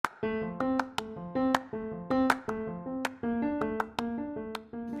Hey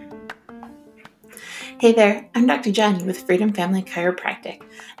there, I'm Dr. Jen with Freedom Family Chiropractic,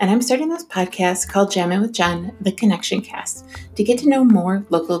 and I'm starting this podcast called Jamming with Jen, the Connection Cast, to get to know more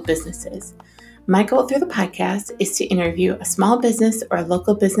local businesses. My goal through the podcast is to interview a small business or a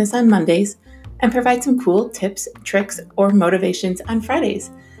local business on Mondays and provide some cool tips, tricks, or motivations on Fridays.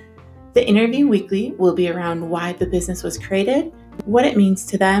 The interview weekly will be around why the business was created, what it means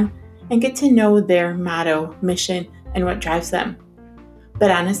to them, and get to know their motto, mission, and what drives them. But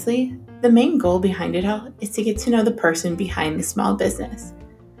honestly, the main goal behind it all is to get to know the person behind the small business.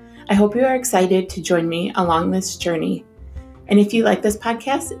 I hope you are excited to join me along this journey. And if you like this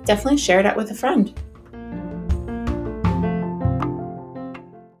podcast, definitely share it out with a friend.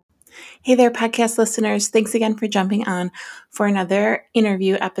 Hey there, podcast listeners. Thanks again for jumping on for another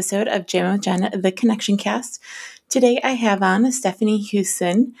interview episode of Jamming with Jen, the Connection Cast. Today I have on Stephanie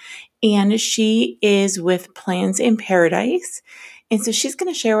Houston, and she is with Plans in Paradise. And so she's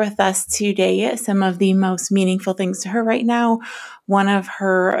going to share with us today some of the most meaningful things to her right now, one of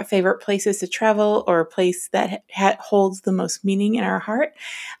her favorite places to travel or a place that holds the most meaning in our heart,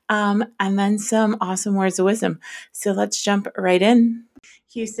 and then some awesome words of wisdom. So let's jump right in.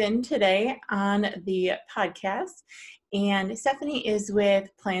 Houston today on the podcast, and Stephanie is with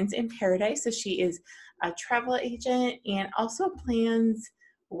Plans in Paradise. So she is a travel agent and also plans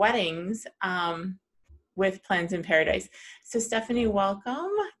weddings with Plans in Paradise. So Stephanie,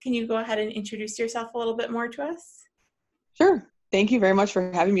 welcome. Can you go ahead and introduce yourself a little bit more to us? Sure. Thank you very much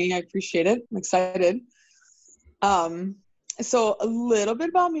for having me. I appreciate it. I'm excited. So a little bit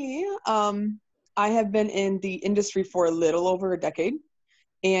about me. I have been in the industry for a little over a decade,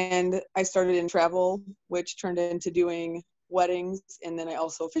 and I started in travel, which turned into doing weddings, and then I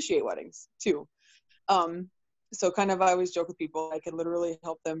also officiate weddings too. So kind of I always joke with people, I can literally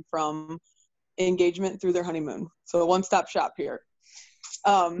help them from engagement through their honeymoon. So a one-stop shop here.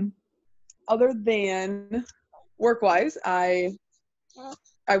 Other than work-wise, I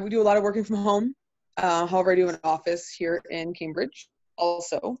would do a lot of working from home. However, I do an office here in Cambridge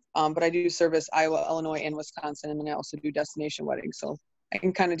also, but I do service Iowa, Illinois, and Wisconsin, and then I also do destination weddings. So I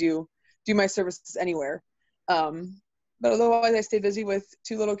can kind of do my services anywhere. But otherwise, I stay busy with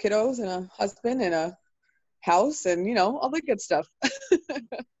 2 little kiddos and a husband and a house and, all the good stuff.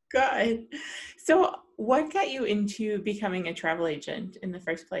 Good. So what got you into becoming a travel agent in the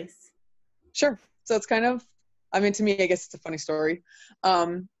first place? Sure. So it's kind of, to me, I guess it's a funny story.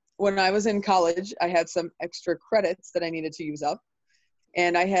 When I was in college, I had some extra credits that I needed to use up.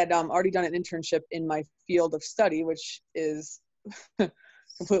 And I had already done an internship in my field of study, which is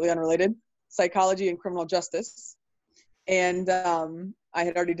completely unrelated, psychology and criminal justice. And I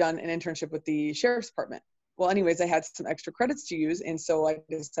had already done an internship with the sheriff's department. Well, anyways, I had some extra credits to use. And so I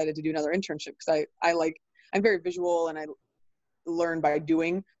decided to do another internship because I'm very visual and I learn by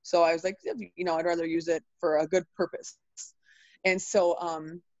doing. So I was like, I'd rather use it for a good purpose. And so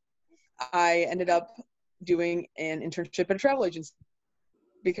I ended up doing an internship at a travel agency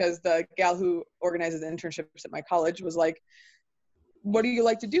because the gal who organizes the internships at my college was like, what do you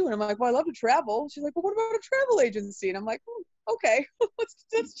like to do? And I'm like, well, I love to travel. She's like, well, what about a travel agency? And I'm like, okay,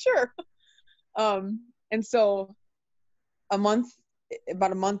 let's sure. And so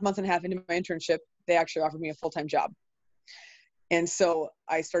about a month and a half into my internship, they actually offered me a full-time job. And so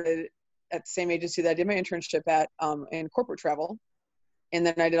I started at the same agency that I did my internship at in corporate travel. And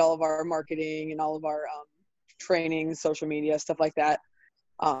then I did all of our marketing and all of our training, social media, stuff like that.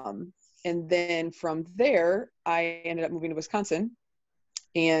 And then from there, I ended up moving to Wisconsin.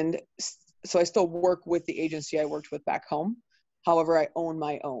 And so I still work with the agency I worked with back home. However, I own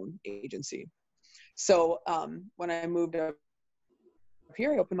my own agency. So when I moved up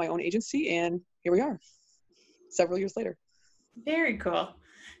here, I opened my own agency, and here we are, several years later. Very cool.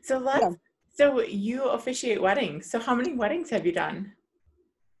 So you officiate weddings. So how many weddings have you done?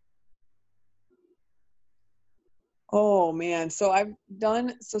 Oh man. So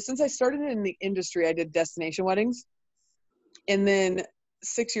since I started in the industry, I did destination weddings. And then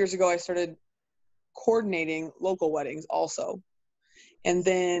 6 years ago, I started coordinating local weddings also. And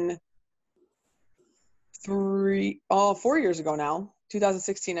then 4 years ago now,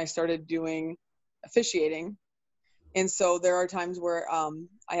 2016, I started doing officiating. And so there are times where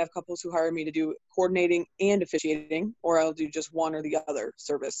I have couples who hire me to do coordinating and officiating, or I'll do just one or the other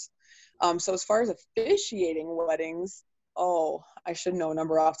service. So as far as officiating weddings, I should know a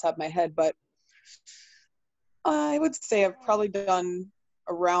number off the top of my head, but I would say I've probably done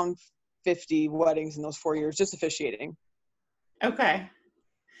around 50 weddings in those 4 years, just officiating. Okay.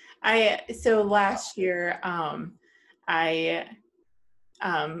 So last year, I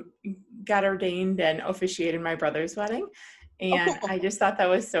got ordained and officiated my brother's wedding. And I just thought that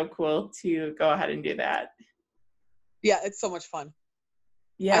was so cool to go ahead and do that. Yeah, it's so much fun.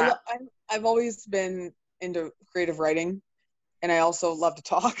 Yeah. I've always been into creative writing, and I also love to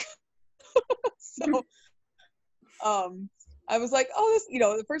talk. So I was like, oh, this,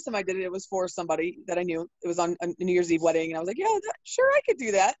 the first time I did it, it was for somebody that I knew. It was on a New Year's Eve wedding, and I was like, yeah, sure, I could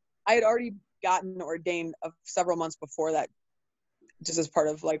do that. I had already gotten ordained several months before that, just as part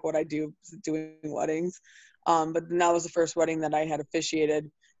of like what I do, doing weddings. But then that was the first wedding that I had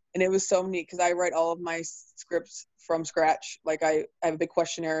officiated, and it was so neat because I write all of my scripts from scratch. Like I have a big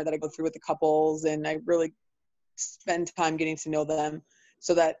questionnaire that I go through with the couples, and I really spend time getting to know them,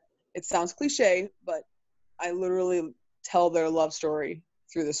 so that it sounds cliche, but I literally tell their love story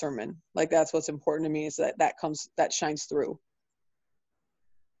through the sermon. Like that's what's important to me, is that shines through.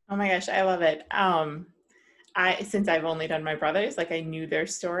 Oh my gosh, I love it. Since I've only done my brothers, like I knew their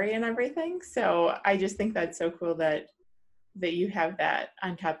story and everything. So I just think that's so cool that you have that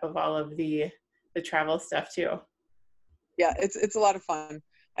on top of all of the travel stuff too. Yeah, it's a lot of fun.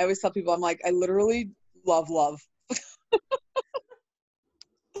 I always tell people, I'm like, I literally love.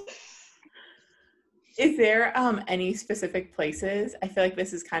 Is there any specific places? I feel like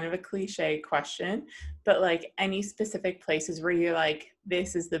this is kind of a cliche question, but like any specific places where you're like,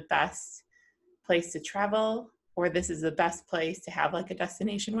 this is the best place to travel, or this is the best place to have like a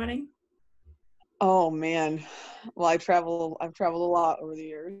destination wedding? Oh man. Well, I've traveled a lot over the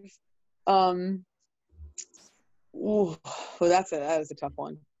years. Um, ooh, well, that is a tough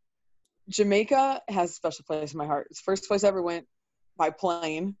one. Jamaica has a special place in my heart. It's the first place I ever went by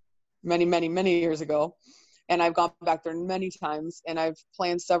plane many years ago. And I've gone back there many times, and I've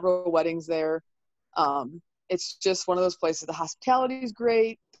planned several weddings there. It's just one of those places. The hospitality is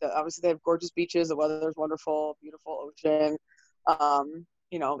great. Obviously, they have gorgeous beaches. The weather is wonderful, beautiful ocean.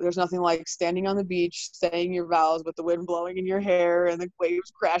 There's nothing like standing on the beach, saying your vows with the wind blowing in your hair and the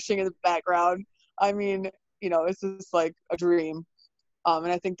waves crashing in the background. I mean, it's just like a dream.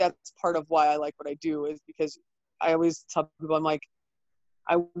 And I think that's part of why I like what I do, is because I always tell people, I'm like,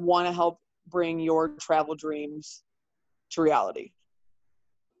 I want to help bring your travel dreams to reality.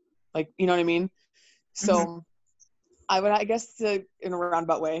 Like, you know what I mean? Mm-hmm. So I guess in a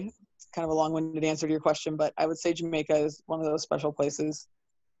roundabout way, it's kind of a long-winded answer to your question, but I would say Jamaica is one of those special places.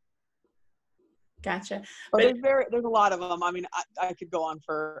 Gotcha. But there's a lot of them. I mean, I could go on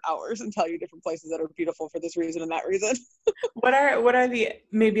for hours and tell you different places that are beautiful for this reason and that reason. What are the,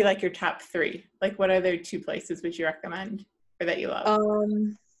 maybe like your top three? Like what other two places would you recommend or that you love?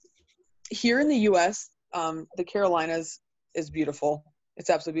 Here in the U.S., the Carolinas is beautiful. It's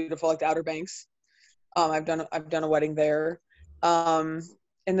absolutely beautiful, like the Outer Banks. I've done a wedding there. And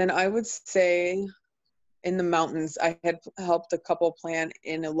then I would say in the mountains, I had helped a couple plan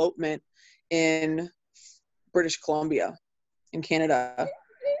an elopement in British Columbia in Canada.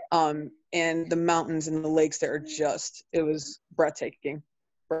 And the mountains and the lakes there are it was breathtaking.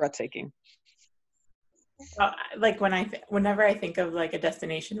 Like whenever I think of like a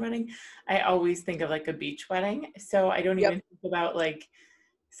destination wedding, I always think of like a beach wedding. So I don't even think about like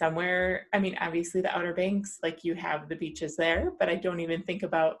somewhere, I mean, obviously the Outer Banks, like you have the beaches there, but I don't even think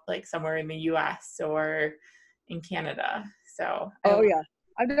about like somewhere in the US or in Canada. So yeah.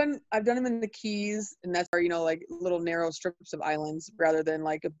 I've done them in the Keys, and that's where, like little narrow strips of islands rather than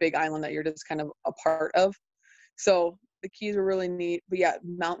like a big island that you're just kind of a part of. So the Keys are really neat. But yeah,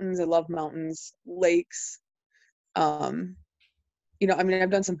 mountains, I love mountains, lakes. I mean, I've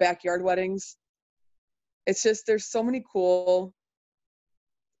done some backyard weddings. It's just, there's so many cool,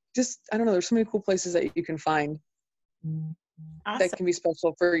 I don't know, there's so many cool places that you can find that can be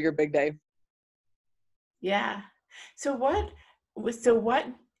special for your big day. Yeah. So what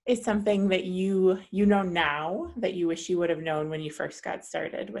is something that you know now that you wish you would have known when you first got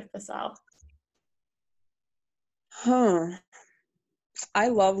started with this all? I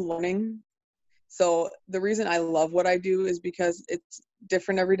love learning. So the reason I love what I do is because it's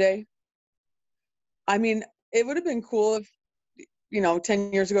different every day. I mean, it would have been cool if,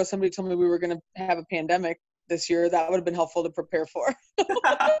 10 years ago, somebody told me we were going to have a pandemic this year. That would have been helpful to prepare for.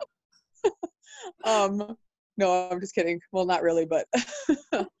 No, I'm just kidding. Well, not really, but,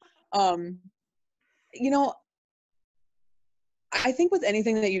 I think with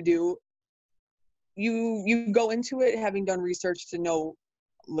anything that you do, you go into it having done research to know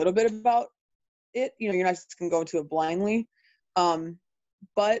a little bit about it. You're not just going to go into it blindly.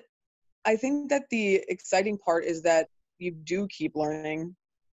 But I think that the exciting part is that you do keep learning.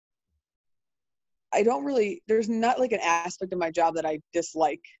 There's not like an aspect of my job that I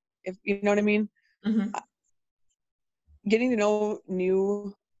dislike, if you know what I mean. Mm-hmm. getting to know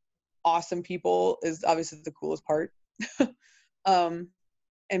new awesome people is obviously the coolest part. um,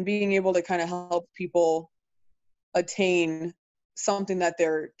 and being able to kind of help people attain something that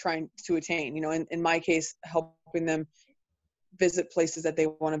they're trying to attain, in my case, helping them visit places that they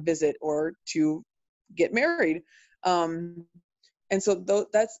want to visit or to get married. And so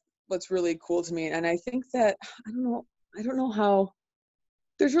that's what's really cool to me. And I think that, I don't know how,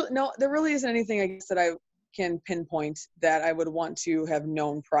 there really isn't anything, I guess, that I can pinpoint that I would want to have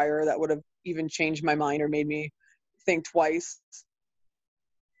known prior that would have even changed my mind or made me think twice.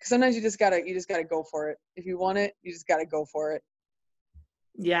 Because sometimes you just gotta go for it. If you want it, you just gotta go for it.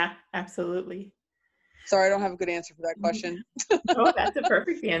 Yeah, absolutely. Sorry, I don't have a good answer for that question. Oh, that's a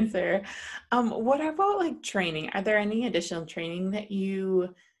perfect answer. What about like training? Are there any additional training that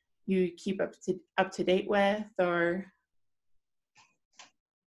you keep up to date with or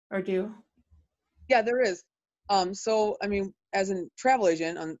do? Yeah, there is. So I mean, as a travel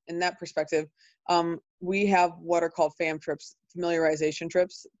agent, in that perspective, we have what are called FAM trips, familiarization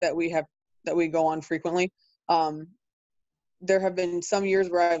trips that we go on frequently. Um, there have been some years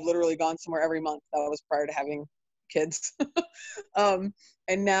where I've literally gone somewhere every month. That was prior to having kids. And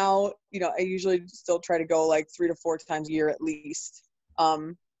now, I usually still try to go like 3 to 4 times a year at least.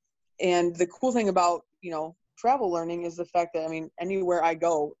 And the cool thing about, travel learning is the fact that, I mean, anywhere I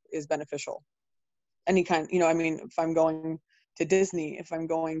go is beneficial. Any kind, I mean, if I'm going to Disney, if I'm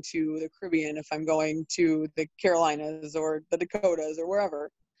going to the Caribbean, if I'm going to the Carolinas or the Dakotas or wherever,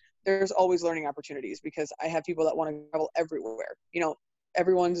 there's always learning opportunities because I have people that want to travel everywhere.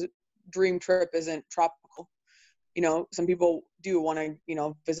 Everyone's dream trip isn't tropical. Some people do want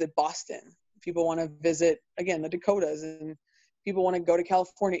to, visit Boston. People want to visit, again, the Dakotas, and people want to go to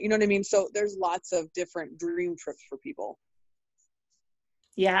California. You know what I mean? So there's lots of different dream trips for people.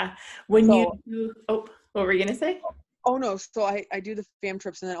 Yeah. So, What were you gonna say? oh no, so I do the fam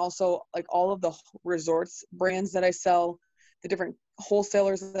trips, and then also like all of the resorts brands that I sell, the different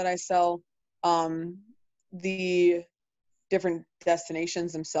wholesalers that I sell, the different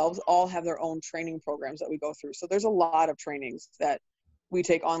destinations themselves all have their own training programs that we go through. So there's a lot of trainings that we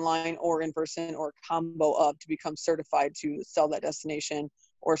take online or in person or combo of to become certified to sell that destination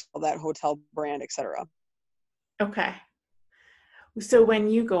or sell that hotel brand, etc. Okay. So when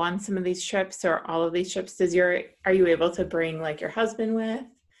you go on some of these trips or all of these trips, are you able to bring like your husband with,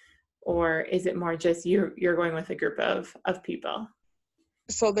 or is it more just you're going with a group of people?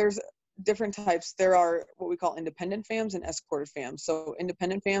 So there's different types. There are what we call independent fams and escorted fams. So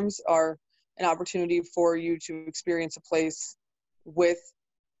independent fams are an opportunity for you to experience a place with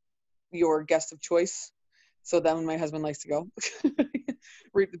your guest of choice. So then my husband likes to go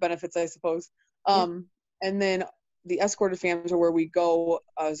reap the benefits, I suppose. Yeah. And then the escorted fams are where we go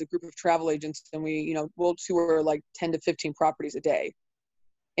as a group of travel agents, and we'll tour like 10 to 15 properties a day.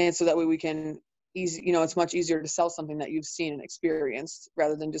 And so that way we can it's much easier to sell something that you've seen and experienced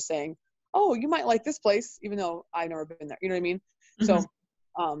rather than just saying, oh, you might like this place, even though I've never been there. You know what I mean? Mm-hmm.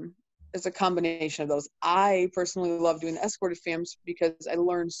 So it's a combination of those. I personally love doing the escorted fams because I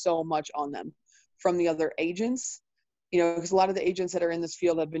learned so much on them from the other agents, because a lot of the agents that are in this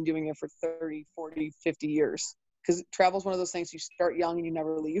field have been doing it for 30, 40, 50 years. Because travel is one of those things you start young and you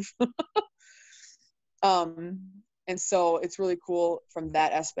never leave. And so it's really cool from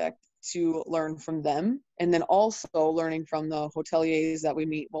that aspect to learn from them. And then also learning from the hoteliers that we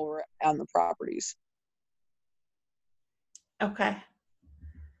meet while we're on the properties. Okay.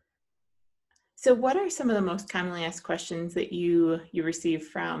 So what are some of the most commonly asked questions that you receive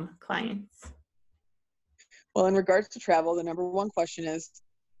from clients? Well, in regards to travel, the number one question is,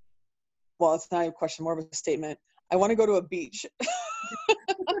 well, it's not a question, more of a statement. I want to go to a beach.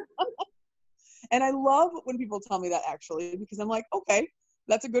 And I love when people tell me that, actually, because I'm like, okay,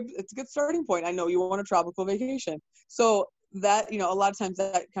 it's a good starting point. I know you want a tropical vacation. So that, a lot of times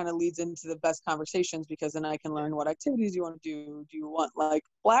that kind of leads into the best conversations, because then I can learn what activities you want to do. Do you want like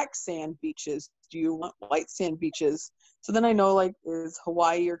black sand beaches? Do you want white sand beaches? So then I know, like, is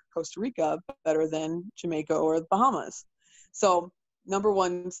Hawaii or Costa Rica better than Jamaica or the Bahamas? So number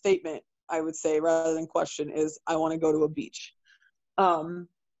one statement, I would say, rather than question, is I want to go to a beach.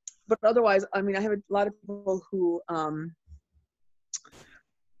 But otherwise, I mean, I have a lot of people who,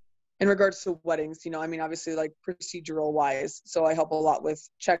 in regards to weddings, I mean, obviously, like, procedural wise, so I help a lot with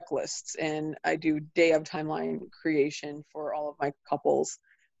checklists, and I do day of timeline creation for all of my couples.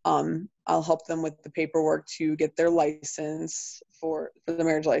 I'll help them with the paperwork to get their license for the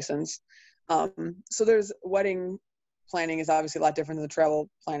marriage license. So there's wedding planning is obviously a lot different than the travel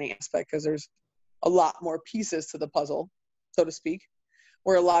planning aspect, because there's a lot more pieces to the puzzle, so to speak,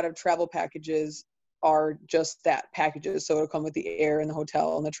 where a lot of travel packages are just that, packages. So it'll come with the air and the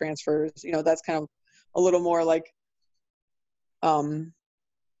hotel and the transfers. You know, that's kind of a little more like, I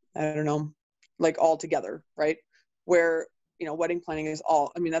don't know, like all together, right? Where, you know, wedding planning is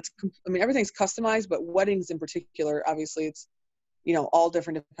all, I mean, everything's customized, but weddings in particular, obviously it's, you know, all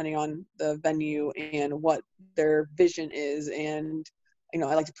different depending on the venue and what their vision is. And, you know,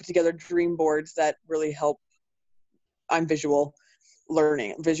 I like to put together dream boards that really help. I'm visual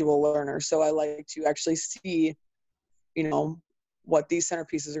learner. So I like to actually see, you know, what these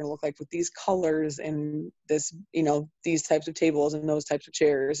centerpieces are going to look like with these colors and this, you know, these types of tables and those types of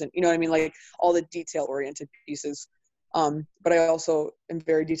chairs. And, you know what I mean? Like all the detail oriented pieces. But I also am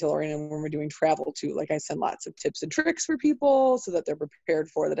very detail oriented when we're doing travel too. Like I send lots of tips and tricks for people so that they're prepared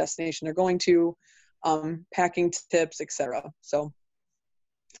for the destination they're going to, packing tips, etc. So,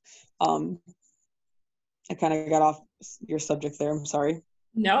 I kind of got off your subject there. I'm sorry.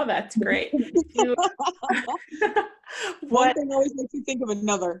 No, that's great. One thing always makes me think of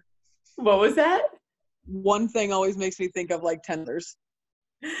another. What was that? One thing always makes me think of like tenders.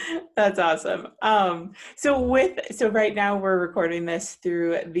 That's awesome. So right now we're recording this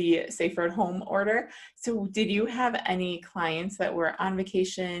through the Safe Road Home order. So did you have any clients that were on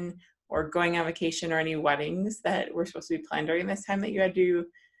vacation or going on vacation, or any weddings that were supposed to be planned during this time that you had to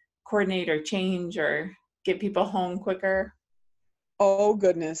coordinate or change or get people home quicker? Oh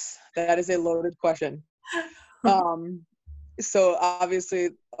goodness, that is a loaded question. So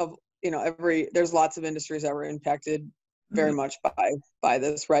obviously, of, you know, there's lots of industries that were impacted very much by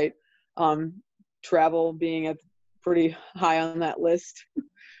this, right? Travel being at pretty high on that list.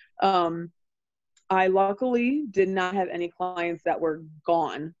 I luckily did not have any clients that were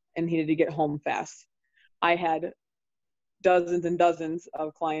gone and needed to get home fast. I had dozens and dozens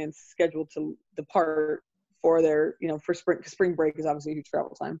of clients scheduled to depart for their, you know, for spring break is obviously a huge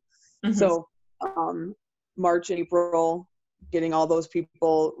travel time. Mm-hmm. So March, April, getting all those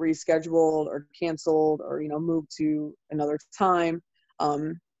people rescheduled or canceled or, you know, moved to another time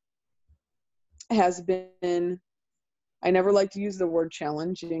has been, I never like to use the word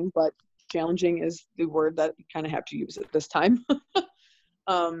challenging, but challenging is the word that you kind of have to use at this time.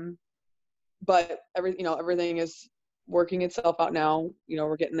 But everything is working itself out now. You know,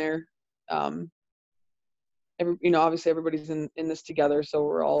 we're getting there. Obviously everybody's in this together, so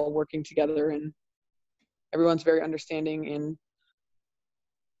we're all working together and everyone's very understanding, and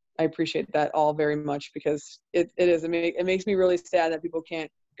I appreciate that all very much, because it makes me really sad that people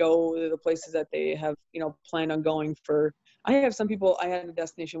can't go to the places that they have, you know, planned on going for. I had a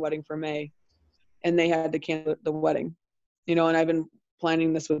destination wedding for May and they had to cancel the wedding, you know, and I've been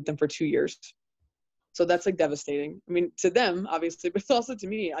planning this with them for 2 years. So that's like devastating. I mean, to them, obviously, but also to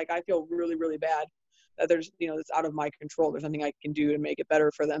me, like I feel really, really bad that there's, you know, it's out of my control. There's nothing I can do to make it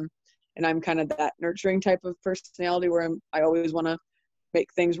better for them. And I'm kind of that nurturing type of personality where I always want to make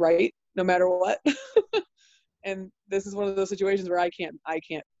things right no matter what. And this is one of those situations where I can't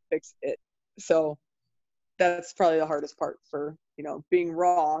fix it. So that's probably the hardest part for, you know, being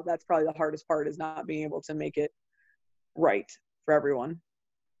raw. That's probably the hardest part, is not being able to make it right for everyone.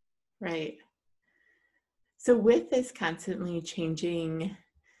 Right. So with this constantly changing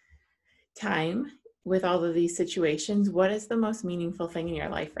time, with all of these situations, what is the most meaningful thing in your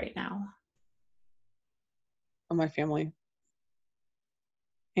life right now? My family,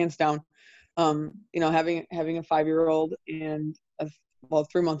 hands down. You know, having a 5-year-old and a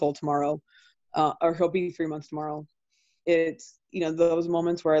 3-month-old tomorrow, or he'll be 3 months tomorrow. It's, you know, those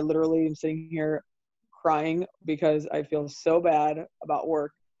moments where I literally am sitting here crying because I feel so bad about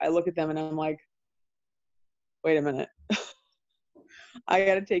work. I look at them and I'm like, wait a minute. I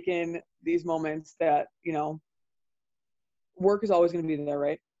got to take in these moments that, you know, work is always going to be there,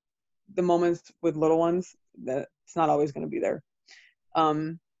 right? The moments with little ones, that it's not always going to be there.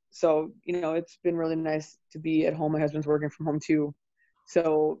 So, you know, it's been really nice to be at home. My husband's working from home too.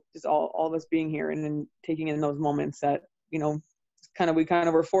 So just all of us being here and then taking in those moments that, you know, we kind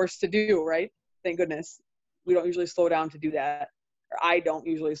of were forced to do, right? Thank goodness. We don't usually slow down to do that, or I don't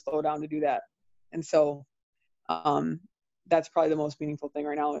usually slow down to do that. And so, that's probably the most meaningful thing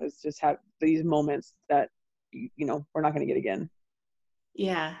right now, is just have these moments that, you know, we're not going to get again.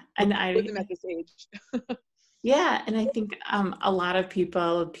 Yeah. And with them at this age. Yeah. And I think a lot of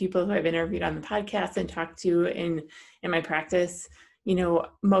people who I've interviewed on the podcast and talked to in my practice, you know,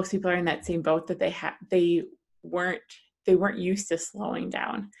 most people are in that same boat, that they weren't used to slowing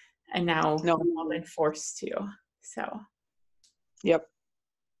down, and now they've all been forced to. So yep,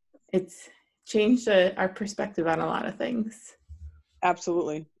 it's changed our perspective on a lot of things.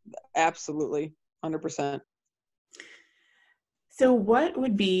 Absolutely 100%. So what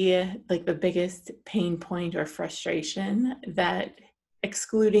would be like the biggest pain point or frustration that,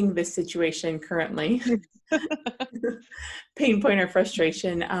 excluding this situation currently, pain point or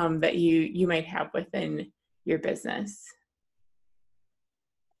frustration that you might have within your business?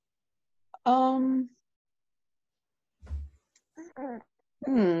 Um,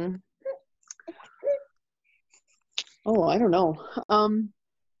 hmm. Oh, I don't know. Um,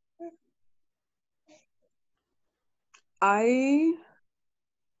 I,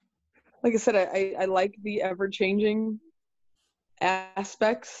 like I said, I like the ever changing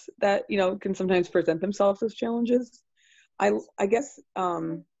aspects that, can sometimes present themselves as challenges. I guess,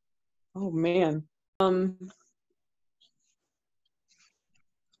 oh man. Um,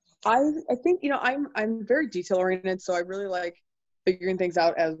 I think, I'm very detail oriented, so I really like figuring things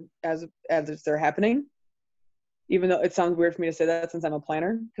out as they're happening. Even though it sounds weird for me to say that since I'm a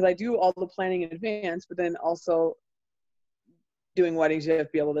planner, because I do all the planning in advance, but then also doing weddings, you have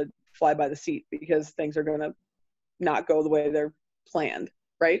to be able to fly by the seat because things are going to not go the way they're planned,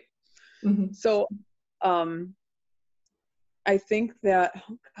 right? Mm-hmm. So I think that,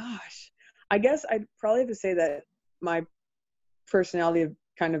 oh gosh, I guess I'd probably have to say that my personality of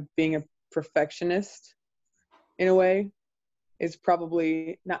kind of being a perfectionist in a way is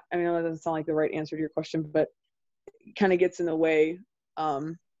probably not, I mean, that doesn't sound like the right answer to your question, but it kind of gets in the way. Oh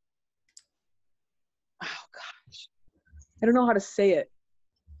gosh, I don't know how to say it.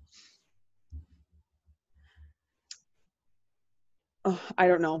 Oh, I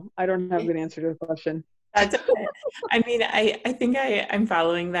don't know. I don't have a good answer to the question. That's okay. I mean, I think I'm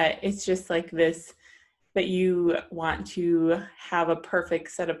following that. It's just like this, that you want to have a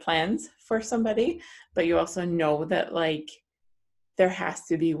perfect set of plans for somebody, but you also know that like there has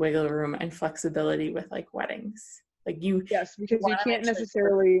to be wiggle room and flexibility with like weddings. Like you Yes, because you want to can't make sure it's perfect.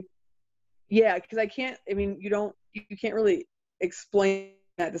 necessarily, yeah, because I mean, you can't really explain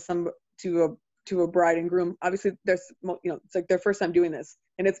that to a bride and groom. Obviously, it's like their first time doing this,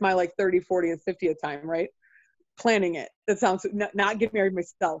 and it's my like 30, 40th, 50th time, right? Planning it. That sounds not get married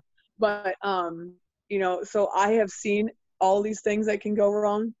myself, but so I have seen all these things that can go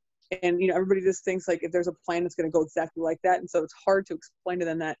wrong, and everybody just thinks like if there's a plan, it's going to go exactly like that, and so it's hard to explain to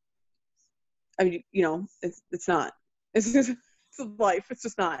them that. I mean, it's not. It's just it's life. It's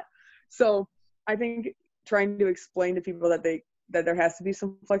just not. So I think trying to explain to people that there has to be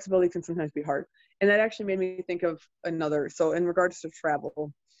some flexibility can sometimes be hard. And that actually made me think of another. So in regards to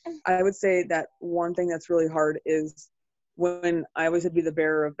travel, I would say that one thing that's really hard is when I always have to be the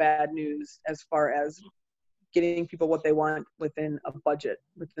bearer of bad news as far as getting people what they want within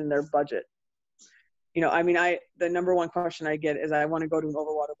within their budget. I mean, the number one question I get is I want to go to an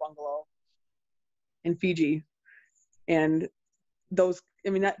overwater bungalow in Fiji, and those,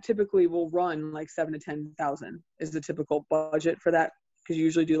 I mean, that typically will run like 7 to 10,000 is the typical budget for that, because you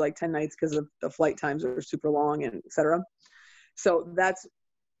usually do like 10 nights because the flight times are super long and etc. So that's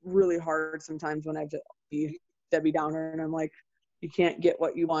really hard sometimes when I have to be Debbie Downer and I'm like, you can't get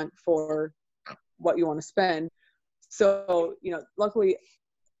what you want for what you want to spend. So luckily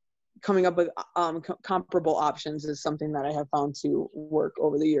coming up with comparable options is something that I have found to work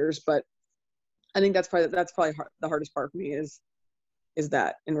over the years. But I think that's probably the hardest part for me is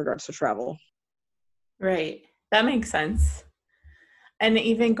that in regards to travel. Right. That makes sense. And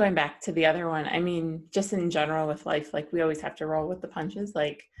even going back to the other one, I mean, just in general with life, like we always have to roll with the punches.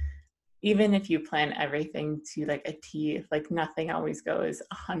 Like even if you plan everything to like a T, like nothing always goes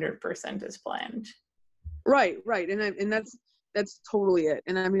 100% as planned. Right. And that's totally it.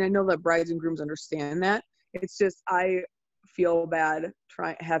 And I mean, I know that brides and grooms understand that. It's just I feel bad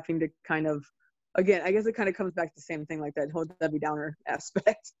having to kind of, again, I guess it kind of comes back to the same thing, like that whole Debbie Downer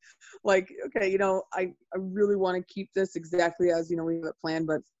aspect. Like, okay, I really want to keep this exactly as we have it planned,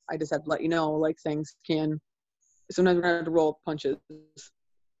 but I just have to let you know, like things can sometimes we're gonna have to roll punches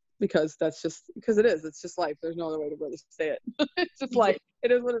because it's just life. There's no other way to really say it. It's just life.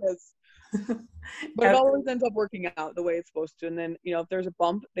 It is what it is. But it always ends up working out the way it's supposed to. And then, if there's a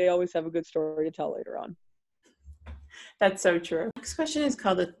bump, they always have a good story to tell later on. That's so true. Next question is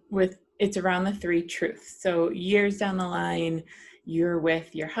called it's around the three truths. So years down the line, you're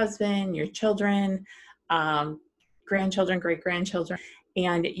with your husband, your children, grandchildren, great grandchildren,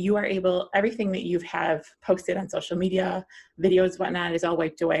 and you are everything that you have posted on social media, videos, whatnot, is all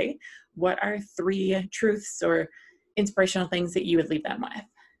wiped away. What are three truths or inspirational things that you would leave them with?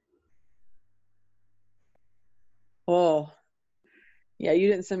 Oh, yeah, you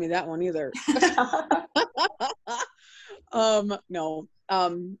didn't send me that one either. No.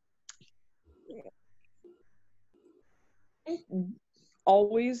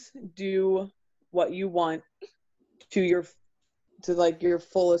 Always do what you want to to like your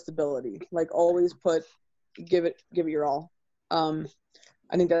fullest ability. Like always give it your all.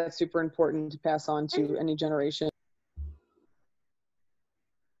 I think that's super important to pass on to any generation.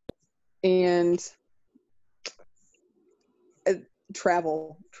 And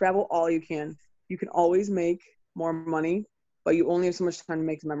travel all you can. You can always make more money, but you only have so much time to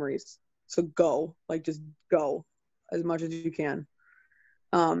make memories. So go, like just go as much as you can.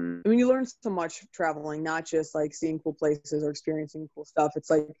 I mean, you learn so much traveling, not just like seeing cool places or experiencing cool stuff. It's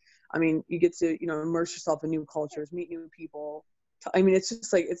like, I mean, you get to, immerse yourself in new cultures, meet new people. I mean, it's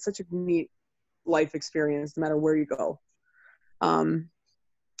just like, it's such a neat life experience no matter where you go.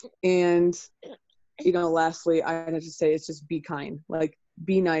 And, lastly, I have to say, it's just be kind, like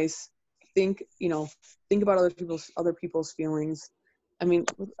be nice. Think about other people's feelings. I mean,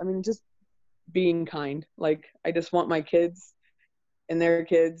 just being kind. Like, I just want my kids and their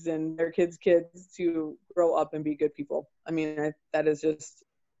kids and their kids' kids to grow up and be good people. I mean, that is just,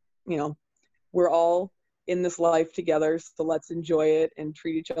 we're all in this life together, so let's enjoy it and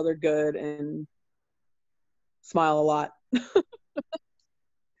treat each other good and smile a lot.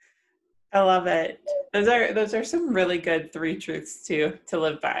 I love it. Those are some really good 3 truths to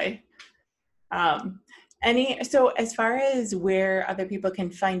live by. So as far as where other people can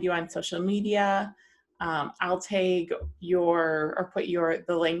find you on social media, I'll tag put the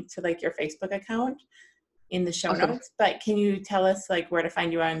link to like your Facebook account in the show notes, but can you tell us like where to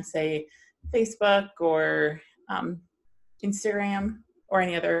find you on, say, Facebook or Instagram or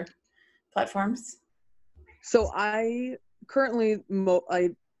any other platforms? So I currently,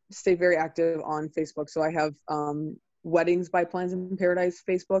 I stay very active on Facebook. So I have Weddings by Plans in Paradise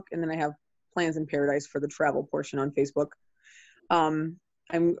Facebook, and then I have Plans in Paradise for the travel portion on Facebook. I'm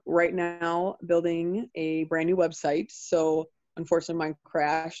right now building a brand new website. So unfortunately mine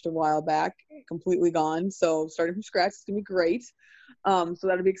crashed a while back, completely gone. So starting from scratch, it's gonna be great. So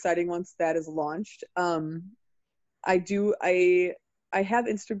that'll be exciting once that is launched. I have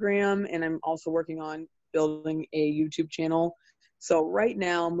Instagram, and I'm also working on building a YouTube channel. So right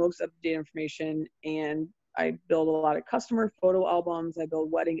now, most up-to-date information, and I build a lot of customer photo albums. I build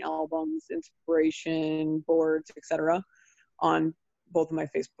wedding albums, inspiration boards, etc. on both of my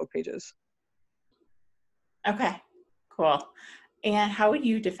Facebook pages. Okay, cool. And how would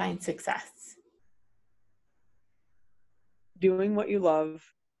you define success? Doing what you love,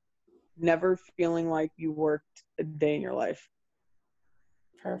 never feeling like you worked a day in your life.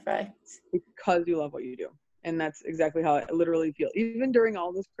 Perfect. Because you love what you do. And that's exactly how I literally feel. Even during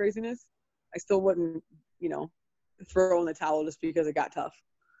all this craziness, I still wouldn't, throw in the towel just because it got tough.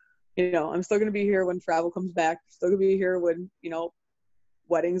 I'm still going to be here when travel comes back. Still going to be here when,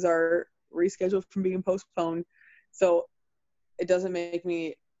 weddings are rescheduled from being postponed. So it doesn't make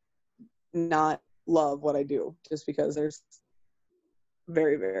me not love what I do just because there's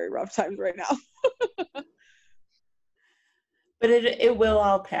very, very rough times right now. But it will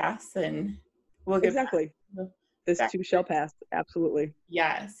all pass, and we'll get exactly. This too shall pass. Absolutely.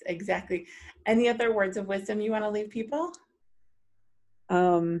 Yes, exactly. Any other words of wisdom you want to leave people?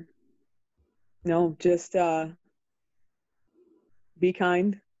 No, just be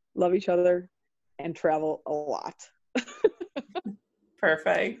kind, love each other, and travel a lot.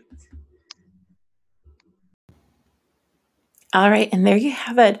 Perfect. All right, and there you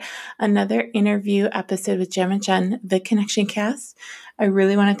have it. Another interview episode with Jem and Jen, the Connection Cast. I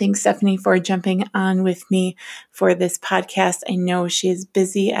really want to thank Stephanie for jumping on with me for this podcast. I know she is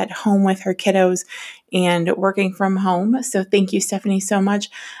busy at home with her kiddos and working from home. So thank you, Stephanie, so much.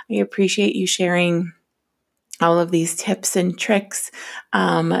 I appreciate you sharing all of these tips and tricks,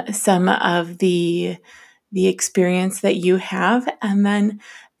 some of the experience that you have, and then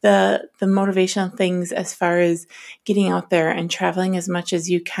the motivational things as far as getting out there and traveling as much as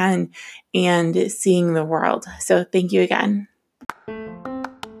you can and seeing the world. So thank you again.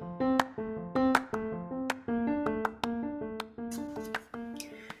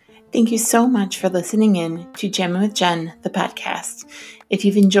 Thank you so much for listening in to Jamming with Jen, the podcast. If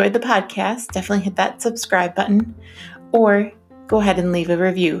you've enjoyed the podcast, definitely hit that subscribe button or go ahead and leave a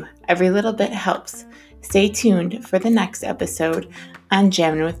review. Every little bit helps. Stay tuned for the next episode on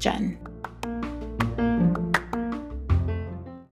Jamming with Jen.